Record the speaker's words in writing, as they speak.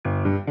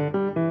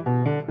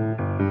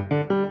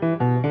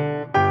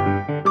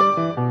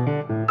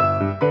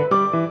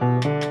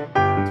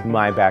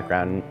My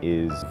background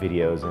is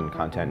videos and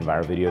content and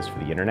viral videos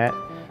for the internet.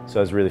 So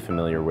I was really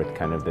familiar with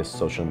kind of this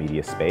social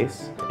media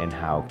space and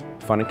how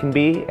fun it can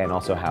be and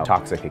also how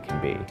toxic it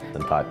can be,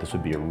 and thought this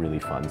would be a really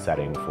fun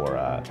setting for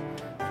a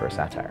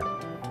satire.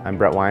 I'm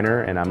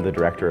Weiner, and I'm the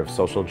director of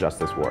Social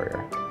Justice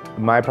Warrior.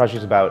 My project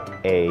is about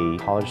a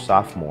college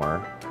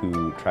sophomore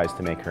who tries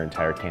to make her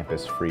entire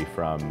campus free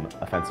from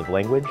offensive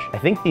language. I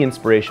think the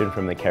inspiration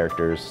from the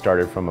characters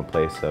started from a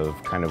place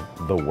of kind of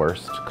the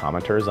worst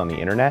commenters on the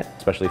internet,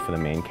 especially for the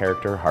main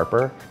character,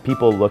 Harper.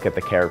 People look at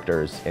the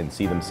characters and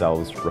see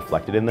themselves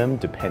reflected in them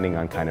depending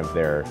on kind of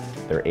their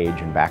age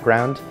and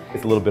background.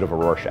 It's a little bit of a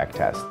Rorschach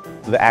test.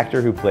 The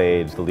actor who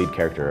played the lead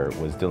character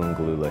was Dylan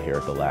Galula here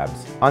at the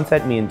labs. On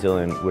set, me and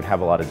Dylan would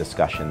have a lot of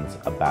discussions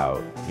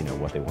about,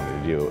 what they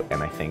wanted to do,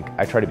 and I think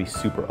I try to be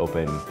super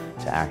open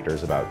to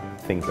actors about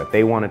things that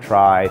they want to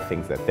try,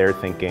 things that they're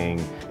thinking.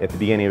 At the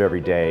beginning of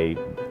every day,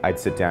 I'd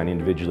sit down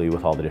individually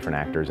with all the different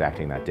actors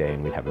acting that day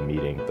and we'd have a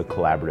meeting. The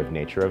collaborative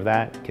nature of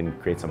that can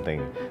create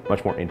something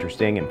much more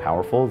interesting and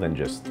powerful than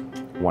just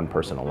one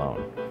person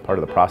alone. Part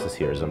of the process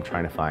here is I'm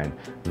trying to find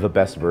the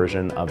best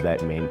version of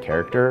that main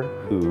character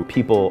who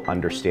people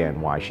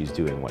understand why she's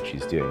doing what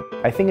she's doing.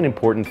 I think an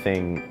important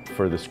thing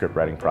for the script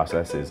writing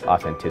process is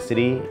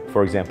authenticity.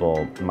 For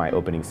example, my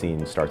opening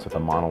scene starts with a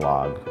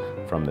monologue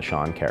from the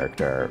Sean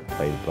character,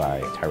 played by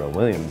Tyrell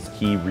Williams.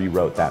 He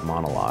rewrote that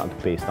monologue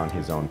based on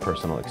his own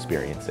personal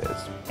experiences.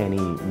 Any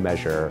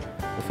measure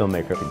a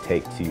filmmaker can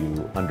take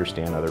to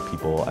understand other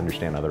people,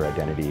 understand other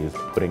identities,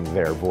 putting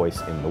their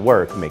voice in the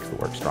work makes the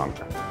work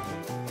stronger.